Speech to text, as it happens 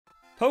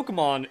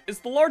Pokemon is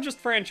the largest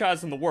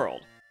franchise in the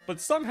world,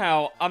 but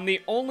somehow I'm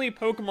the only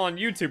Pokemon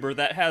YouTuber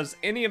that has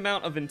any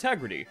amount of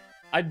integrity.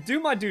 I do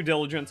my due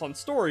diligence on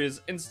stories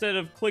instead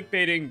of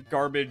clickbaiting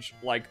garbage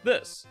like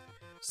this.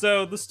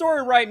 So the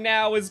story right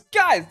now is,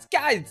 guys,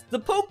 the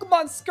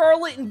Pokemon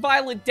Scarlet and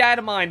Violet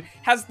data mine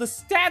has the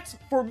stats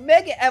for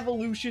Mega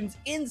Evolutions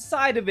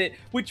inside of it,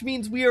 which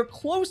means we are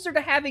closer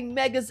to having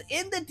Megas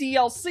in the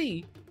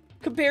DLC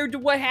compared to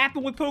what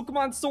happened with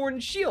Pokemon Sword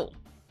and Shield.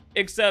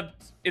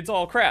 Except it's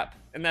all crap,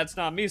 and that's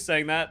not me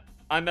saying that.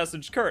 I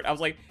messaged Kurt. I was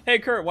like, hey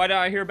Kurt, why didn't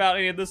I hear about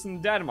any of this in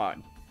the data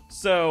mine?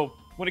 So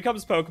when it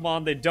comes to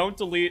Pokemon, they don't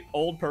delete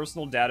old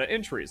personal data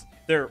entries.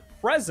 Their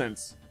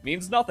presence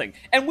means nothing.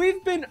 And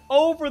we've been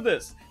over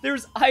this.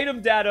 There's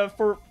item data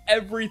for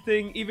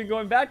everything, even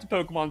going back to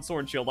Pokemon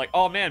Sword and Shield. Like,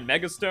 oh man,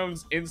 Mega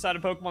Stones inside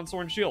of Pokemon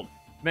Sword and Shield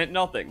meant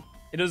nothing.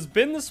 It has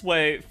been this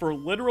way for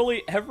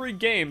literally every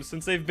game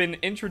since they've been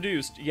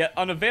introduced, yet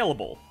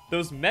unavailable.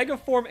 Those Mega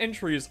Form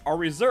entries are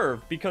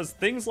reserved because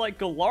things like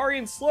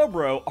Galarian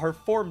Slowbro are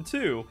Form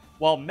 2,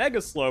 while Mega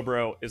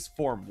Slowbro is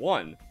Form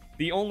 1.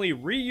 The only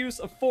reuse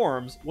of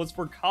forms was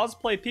for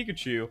Cosplay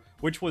Pikachu,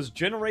 which was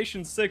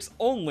Generation 6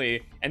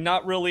 only, and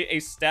not really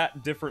a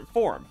stat-different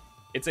form.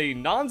 It's a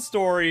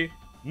non-story,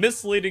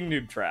 misleading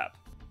noob trap.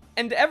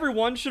 And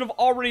everyone should have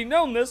already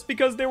known this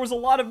because there was a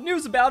lot of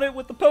news about it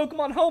with the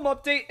Pokemon Home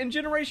update in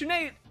Generation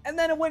 8, and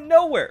then it went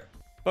nowhere.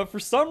 But for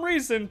some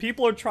reason,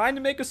 people are trying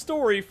to make a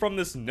story from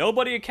this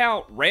nobody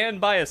account ran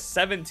by a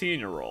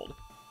 17-year-old.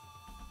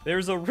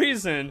 There's a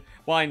reason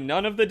why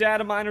none of the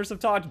data miners have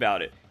talked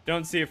about it.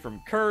 Don't see it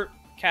from Kurt,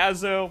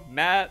 Kazo,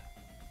 Matt,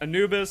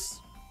 Anubis.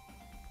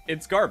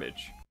 It's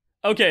garbage.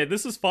 Okay,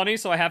 this is funny,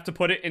 so I have to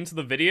put it into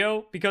the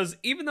video, because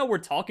even though we're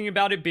talking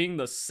about it being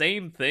the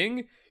same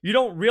thing, you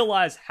don't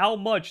realize how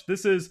much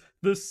this is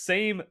the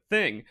same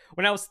thing.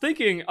 When I was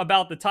thinking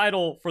about the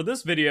title for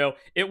this video,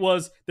 it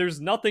was, there's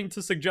nothing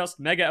to suggest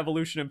Mega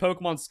Evolution in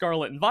Pokemon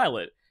Scarlet and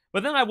Violet.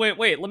 But then I went,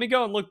 wait, let me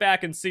go and look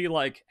back and see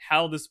like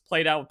how this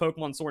played out with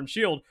Pokemon Sword and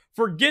Shield,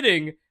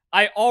 forgetting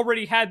I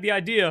already had the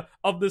idea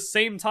of the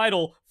same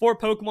title for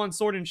Pokemon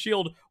Sword and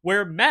Shield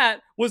where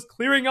Matt was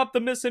clearing up the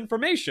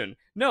misinformation.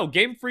 No,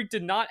 Game Freak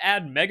did not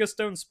add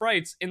Megastone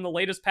sprites in the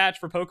latest patch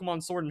for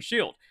Pokemon Sword and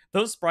Shield.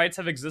 Those sprites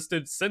have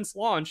existed since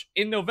launch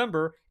in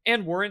November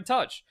and weren't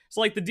touched. So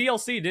like the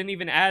DLC didn't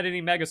even add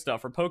any Mega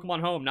stuff, or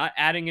Pokemon Home not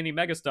adding any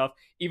Mega stuff,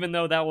 even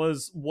though that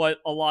was what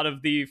a lot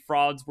of the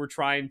frauds were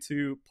trying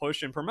to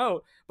push and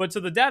promote. But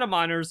to the data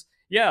miners,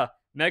 yeah,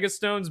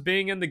 Megastones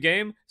being in the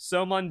game,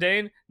 so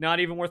mundane, not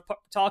even worth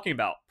talking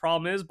about.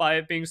 Problem is, by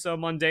it being so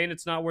mundane,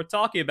 it's not worth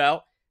talking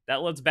about.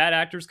 That lets bad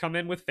actors come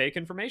in with fake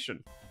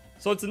information.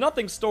 So it's a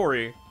nothing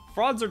story.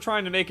 Frauds are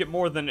trying to make it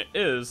more than it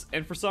is,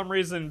 and for some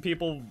reason,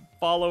 people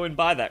follow and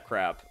buy that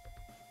crap.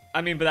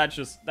 I mean, but that's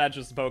just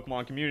the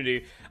Pokemon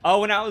community.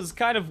 When I was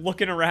kind of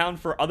looking around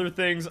for other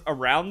things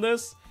around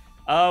this,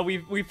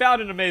 we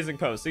found an amazing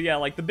post. So yeah,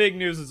 like the big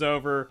news is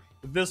over.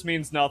 This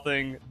means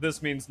nothing.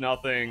 This means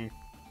nothing.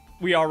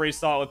 We already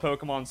saw it with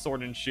Pokemon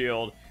Sword and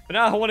Shield. But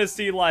now I want to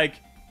see,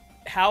 like,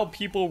 how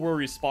people were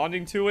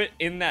responding to it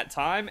in that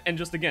time. And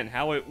just, again,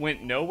 how it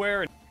went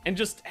nowhere. And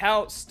just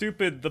how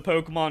stupid the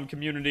Pokemon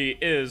community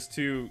is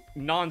to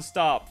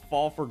non-stop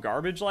fall for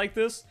garbage like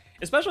this.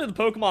 Especially the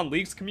Pokemon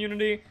Leaks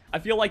community. I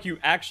feel like you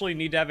actually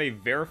need to have a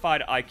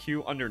verified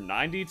IQ under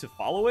 90 to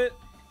follow it.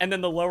 And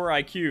then the lower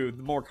IQ,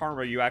 the more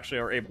karma you actually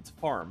are able to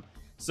farm.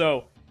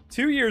 So,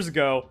 2 years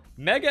ago,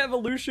 Mega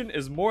Evolution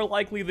is more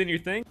likely than you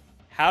think.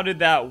 How did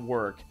that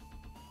work?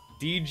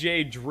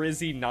 DJ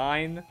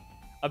Drizzy9?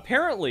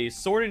 Apparently,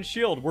 Sword and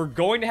Shield were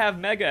going to have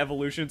Mega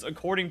Evolutions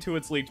according to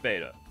its leaked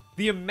beta.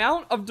 The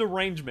amount of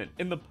derangement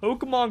in the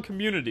Pokemon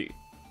community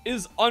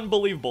is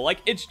unbelievable.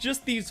 Like, it's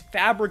just these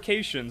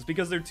fabrications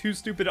because they're too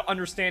stupid to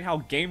understand how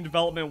game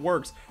development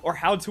works or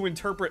how to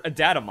interpret a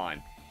data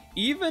mine.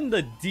 Even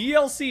the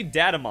DLC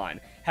data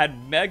mine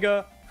had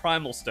Mega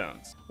Primal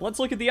Stones. Let's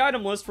look at the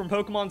item list from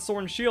Pokemon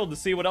Sword and Shield to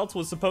see what else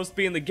was supposed to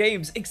be in the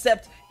games,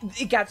 except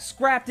it got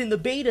scrapped in the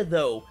beta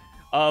though.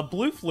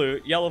 Blue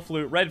Flute, Yellow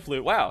Flute, Red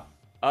Flute, wow.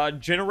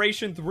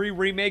 Generation 3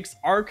 remakes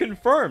are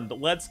confirmed,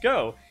 let's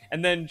go.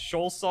 And then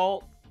Shoal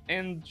Salt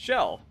and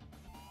Shell.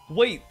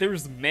 Wait,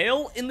 there's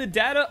mail in the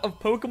data of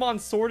Pokemon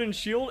Sword and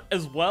Shield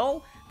as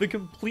well? The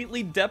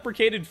completely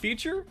deprecated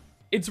feature?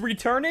 It's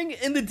returning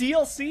in the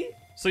DLC?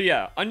 So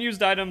yeah,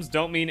 unused items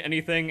don't mean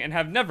anything and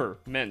have never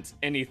meant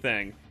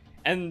anything.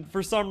 And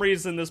for some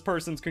reason, this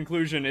person's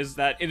conclusion is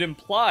that it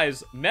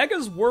implies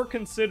Megas were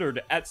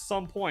considered at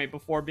some point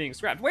before being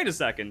scrapped. Wait a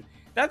second,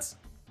 that's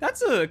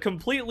a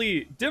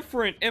completely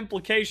different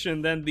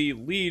implication than the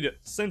lead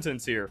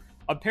sentence here.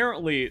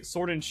 Apparently,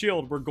 Sword and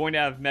Shield were going to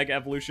have Mega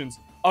Evolutions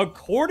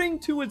according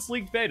to its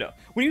leaked beta.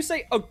 When you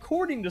say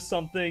according to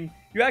something,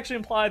 you actually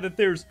imply that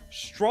there's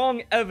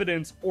strong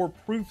evidence or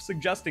proof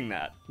suggesting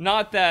that.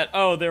 Not that,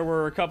 oh, there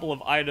were a couple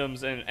of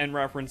items and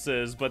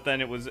references, but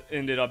then it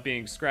ended up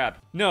being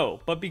scrapped. No,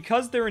 but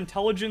because their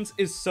intelligence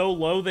is so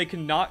low they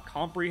cannot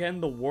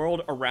comprehend the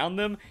world around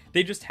them,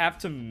 they just have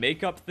to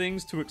make up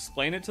things to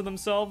explain it to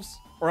themselves,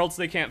 or else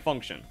they can't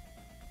function.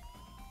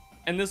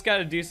 And this got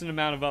a decent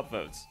amount of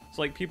upvotes.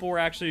 So like people were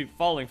actually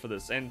falling for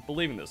this and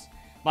believing this.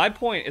 My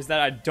point is that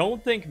I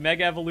don't think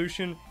Mega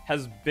Evolution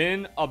has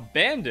been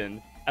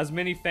abandoned as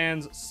many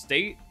fans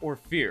state or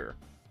fear.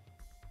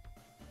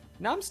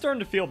 Now I'm starting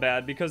to feel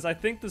bad because I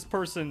think this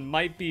person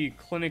might be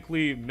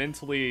clinically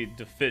mentally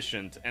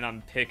deficient and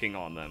I'm picking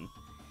on them.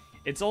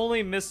 It's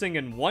only missing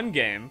in one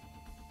game,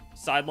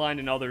 sidelined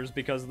in others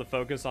because of the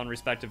focus on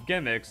respective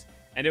gimmicks,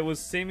 and it was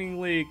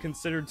seemingly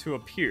considered to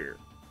appear.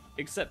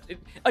 Except,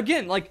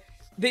 again, like,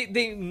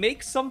 they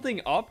make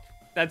something up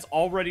that's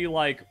already,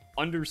 like,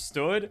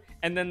 understood,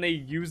 and then they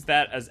use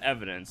that as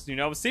evidence. You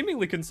know,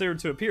 seemingly considered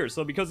to appear,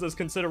 so because of this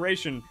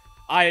consideration,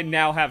 I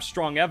now have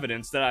strong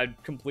evidence that I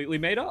completely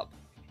made up.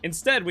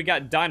 Instead, we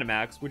got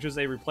Dynamax, which is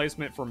a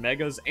replacement for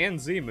Megas and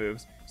Z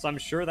moves, so I'm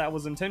sure that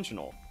was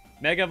intentional.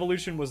 Mega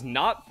Evolution was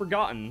not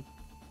forgotten,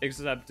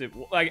 except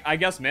I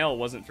guess Male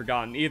wasn't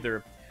forgotten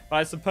either, but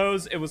I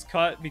suppose it was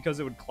cut because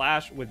it would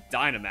clash with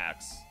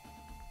Dynamax.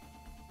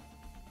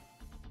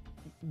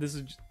 This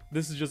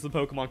is just the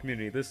Pokemon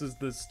community. This is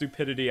the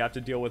stupidity I have to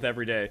deal with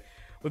every day.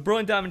 With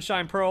Brilliant Diamond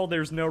Shine Pearl,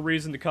 there's no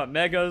reason to cut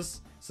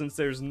Megas, since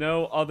there's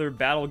no other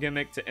battle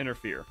gimmick to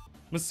interfere.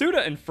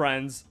 Masuda and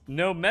friends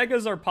know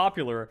Megas are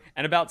popular,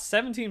 and about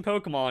 17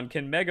 Pokemon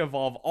can Mega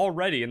Evolve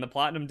already in the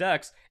Platinum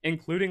Dex,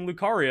 including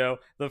Lucario,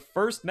 the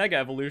first Mega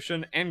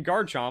Evolution, and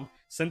Garchomp.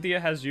 Cynthia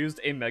has used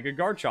a Mega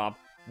Garchomp.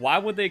 Why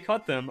would they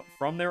cut them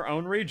from their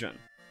own region?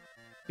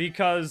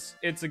 Because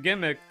it's a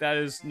gimmick that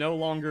is no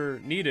longer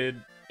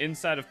needed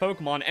inside of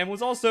Pokemon, and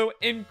was also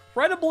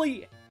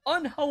incredibly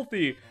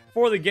unhealthy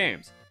for the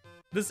games.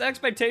 This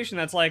expectation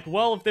that's like,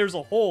 well, if there's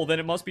a hole, then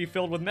it must be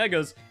filled with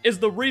Megas, is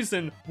the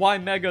reason why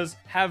Megas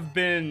have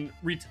been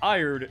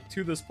retired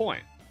to this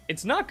point.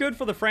 It's not good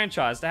for the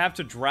franchise to have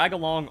to drag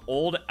along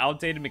old,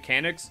 outdated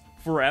mechanics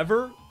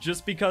forever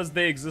just because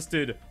they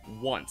existed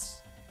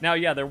once. Now,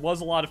 yeah, there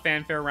was a lot of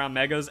fanfare around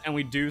Megas, and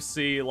we do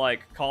see,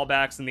 like,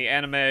 callbacks in the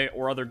anime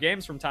or other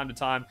games from time to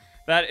time.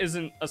 That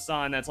isn't a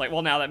sign that's like,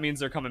 well, now that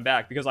means they're coming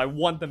back because I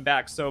want them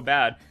back so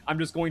bad. I'm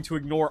just going to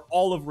ignore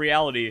all of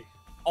reality,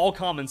 all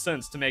common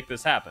sense to make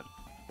this happen.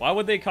 Why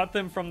would they cut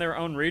them from their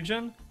own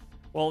region?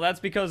 Well, that's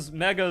because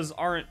Megas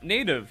aren't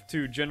native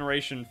to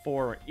Generation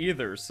 4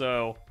 either,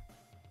 so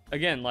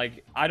again,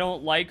 like, I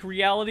don't like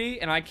reality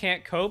and I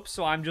can't cope,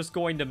 so I'm just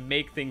going to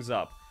make things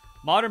up.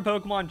 Modern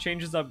Pokemon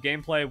changes up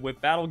gameplay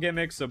with battle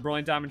gimmicks, so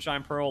Brilliant Diamond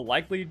Shine Pearl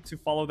likely to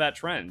follow that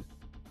trend.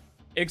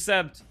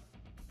 Except,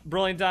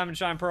 Brilliant Diamond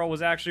Shine Pearl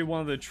was actually one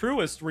of the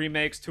truest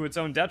remakes to its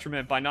own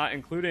detriment by not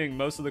including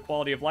most of the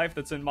quality of life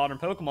that's in modern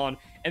Pokemon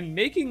and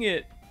making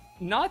it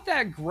not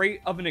that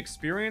great of an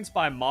experience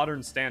by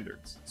modern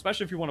standards,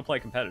 especially if you want to play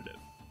competitive.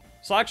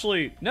 So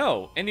actually,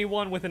 no,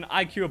 anyone with an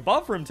IQ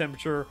above room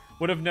temperature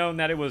would have known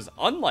that it was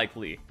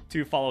unlikely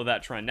to follow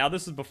that trend. Now,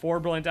 this is before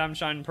Brilliant Diamond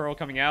Shine Pearl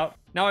coming out.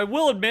 Now, I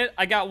will admit,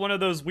 I got one of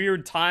those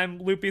weird time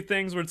loopy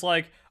things where it's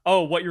like,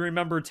 oh, what you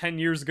remember 10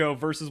 years ago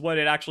versus what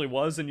it actually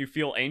was, and you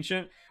feel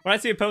ancient. When I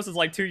see a post that's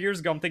like 2 years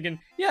ago, I'm thinking,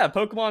 yeah,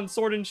 Pokemon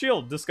Sword and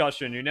Shield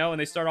discussion, you know? And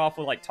they start off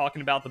with, like,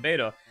 talking about the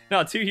beta.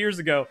 No, 2 years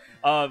ago,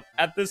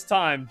 at this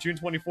time, June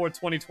 24th,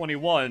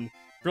 2021,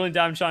 Brilliant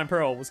Diamond Shine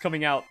Pearl was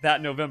coming out that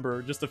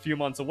November, just a few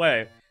months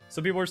away.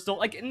 So people are still,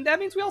 like, and that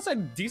means we also had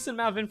a decent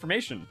amount of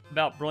information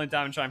about Brilliant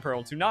Diamond Shine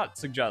Pearl to not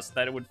suggest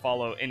that it would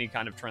follow any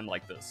kind of trend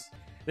like this.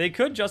 They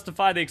could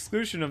justify the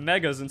exclusion of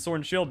Megas in Sword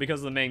and Shield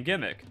because of the main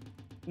gimmick.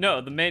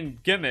 No, the main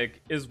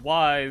gimmick is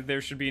why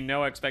there should be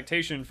no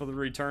expectation for the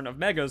return of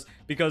Megas,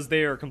 because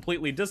they are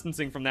completely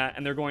distancing from that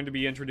and they're going to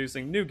be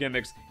introducing new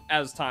gimmicks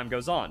as time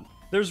goes on.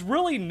 There's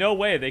really no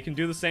way they can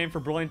do the same for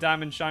Brilliant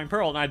Diamond Shine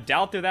Pearl, and I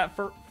doubt they're that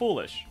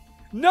foolish.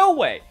 No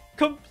way!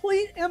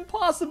 Complete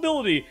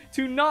impossibility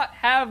to not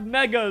have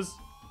Megas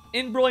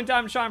in Brilliant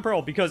Diamond Shine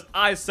Pearl because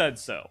I said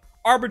so.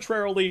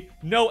 Arbitrarily,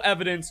 no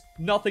evidence,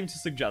 nothing to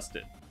suggest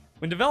it.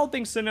 When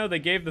developing Sinnoh, they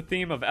gave the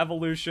theme of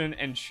evolution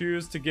and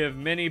choose to give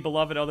many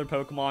beloved other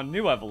Pokemon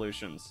new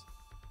evolutions.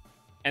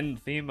 And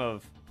the theme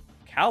of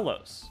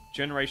Kalos,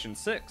 Generation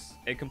 6,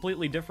 a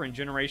completely different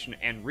generation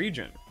and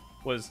region,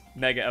 was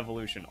Mega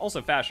Evolution.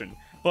 Also fashion,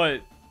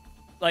 but,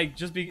 like,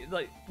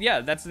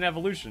 yeah, that's an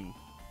evolution.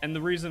 And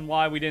the reason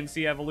why we didn't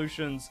see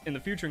evolutions in the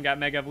future and got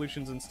Mega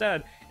Evolutions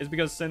instead is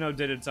because Sinnoh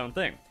did its own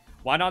thing.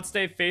 Why not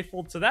stay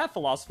faithful to that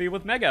philosophy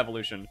with Mega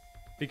Evolution?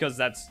 Because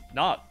that's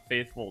not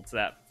faithful to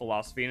that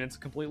philosophy and it's a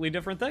completely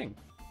different thing.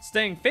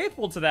 Staying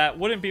faithful to that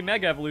wouldn't be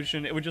Mega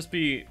Evolution, it would just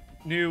be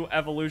new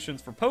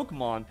evolutions for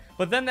Pokemon,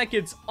 but then that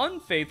gets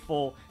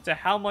unfaithful to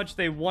how much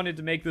they wanted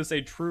to make this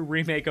a true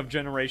remake of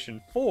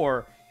Generation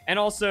 4, and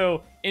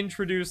also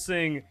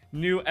introducing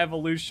new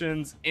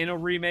evolutions in a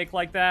remake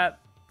like that.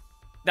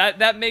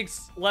 That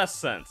makes less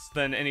sense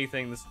than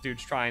anything this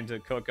dude's trying to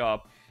cook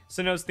up.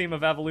 Sinnoh's theme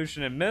of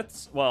evolution and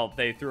myths, well,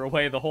 they threw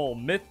away the whole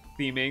myth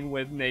theming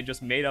when they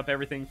just made up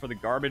everything for the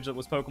garbage that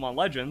was Pokemon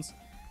Legends.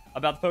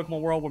 About the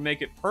Pokemon world would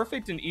make it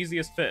perfect and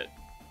easiest fit.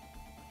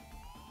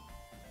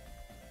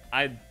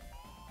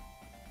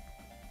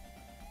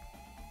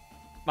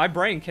 My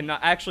brain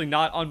cannot actually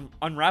not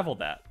unravel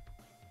that.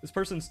 This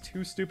person's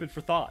too stupid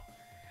for thought.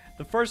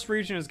 The first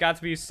region has got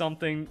to be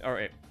something...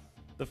 Alright.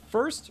 The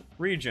first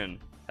region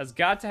has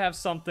got to have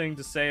something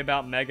to say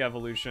about Mega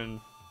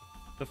Evolution.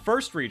 The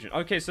first region.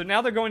 Okay, so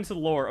now they're going to the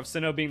lore of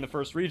Sinnoh being the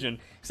first region,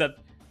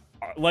 except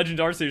Legend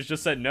Arceus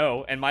just said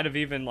no, and might have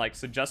even, like,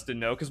 suggested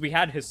no, because we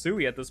had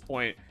Hisui at this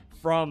point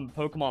from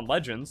Pokemon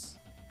Legends.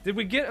 Did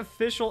we get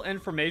official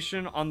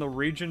information on the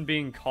region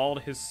being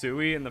called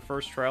Hisui in the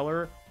first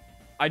trailer?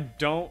 I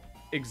don't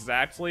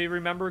exactly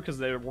remember, because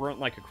there weren't,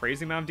 like, a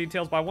crazy amount of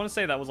details, but I want to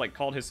say that was, like,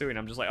 called Hisui, and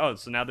I'm just like, oh,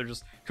 so now they're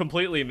just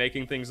completely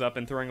making things up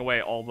and throwing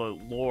away all the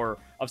lore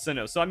of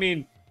Sinnoh. So, I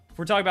mean, if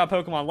we're talking about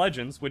Pokemon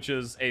Legends, which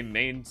is a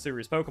main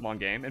series Pokemon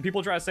game, and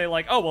people try to say,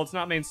 like, oh, well, it's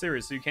not main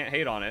series, so you can't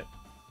hate on it,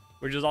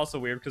 which is also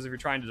weird, because if you're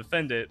trying to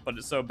defend it, but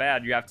it's so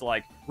bad, you have to,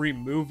 like,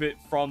 remove it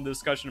from the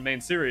discussion of main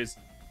series.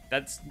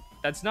 That's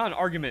not an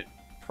argument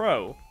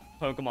pro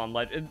Pokemon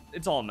Legends.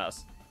 It's all a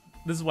mess.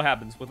 This is what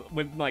happens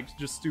when like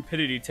just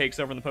stupidity takes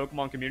over in the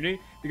Pokemon community,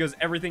 because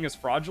everything is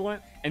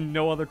fraudulent and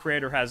no other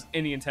creator has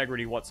any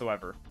integrity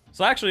whatsoever.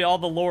 So actually all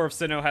the lore of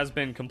Sinnoh has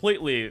been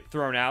completely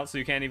thrown out, so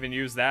you can't even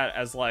use that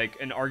as like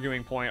an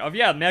arguing point of,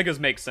 yeah, Megas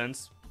make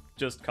sense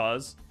just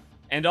cuz.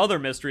 And other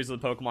mysteries of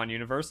the Pokemon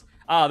universe.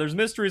 There's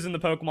mysteries in the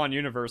Pokemon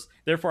universe,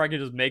 therefore I can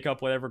just make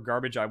up whatever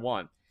garbage I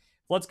want.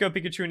 Let's Go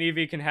Pikachu and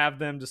Eevee can have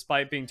them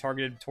despite being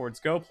targeted towards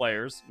Go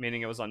players,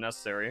 meaning it was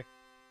unnecessary.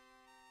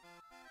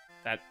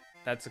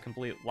 That's a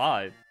complete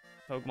lie.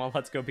 Pokemon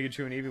Let's Go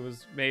Pikachu and Eevee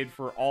was made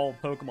for all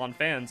Pokemon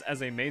fans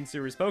as a main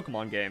series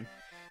Pokemon game.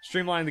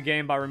 Streamlining the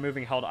game by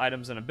removing held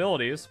items and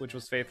abilities, which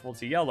was faithful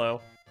to Yellow.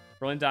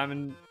 Brilliant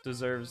Diamond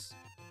deserves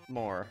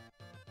more.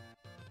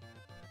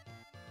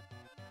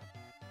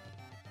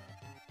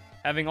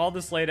 Having all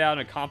this laid out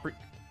in a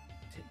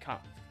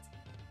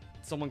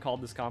someone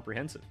called this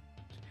comprehensive.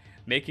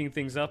 Making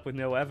things up with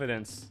no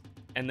evidence,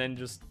 and then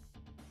just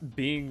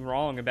being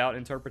wrong about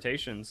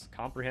interpretations.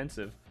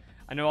 Comprehensive.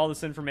 I know all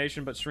this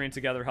information, but stringing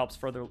together helps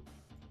further.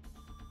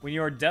 When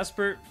you are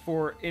desperate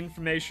for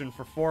information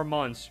for 4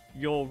 months,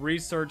 you'll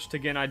research to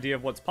get an idea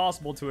of what's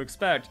possible to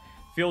expect.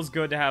 Feels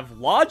good to have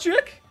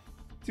logic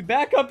to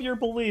back up your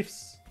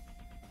beliefs.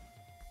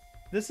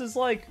 This is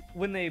like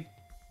when they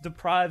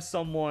deprive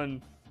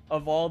someone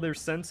of all their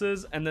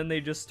senses, and then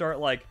they just start,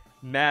 like,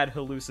 mad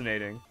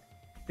hallucinating.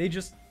 They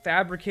just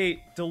fabricate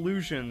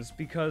delusions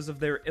because of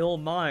their ill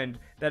mind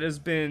that has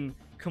been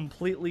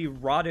completely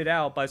rotted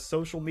out by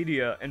social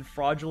media and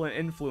fraudulent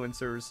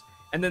influencers,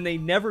 and then they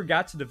never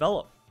got to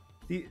develop.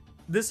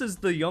 This is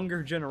the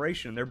younger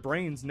generation. Their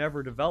brains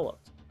never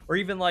developed. Or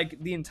even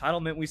like the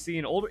entitlement we see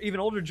in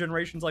even older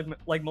generations like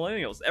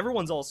millennials.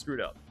 Everyone's all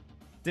screwed up.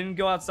 Didn't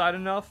go outside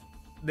enough.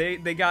 They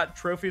got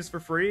trophies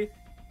for free,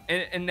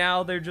 and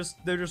now they're just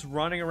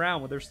running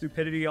around with their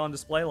stupidity on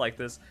display like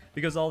this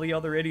because all the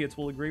other idiots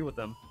will agree with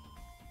them.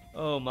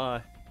 Oh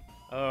my.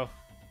 Oh,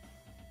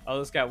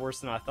 this got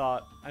worse than I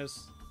thought.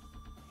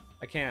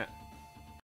 I can't.